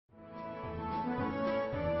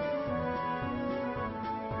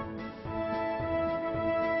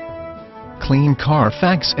clean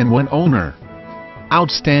Carfax and one owner.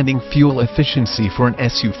 Outstanding fuel efficiency for an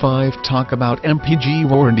SU5. Talk about MPG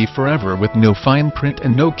warranty forever with no fine print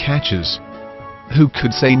and no catches. Who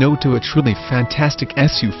could say no to a truly fantastic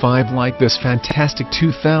SU5 like this fantastic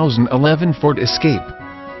 2011 Ford Escape?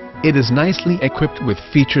 It is nicely equipped with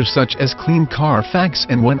features such as clean Carfax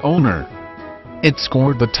and one owner. It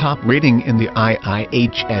scored the top rating in the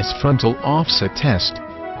IIHS frontal offset test.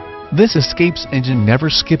 This Escape's engine never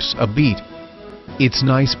skips a beat. It's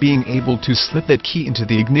nice being able to slip that key into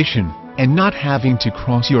the ignition, and not having to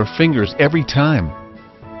cross your fingers every time.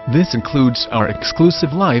 This includes our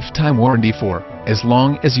exclusive lifetime warranty for as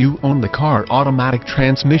long as you own the car. Automatic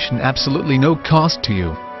transmission, absolutely no cost to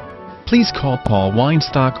you. Please call Paul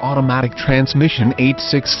Weinstock Automatic Transmission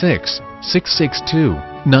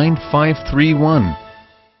 866-662-9531.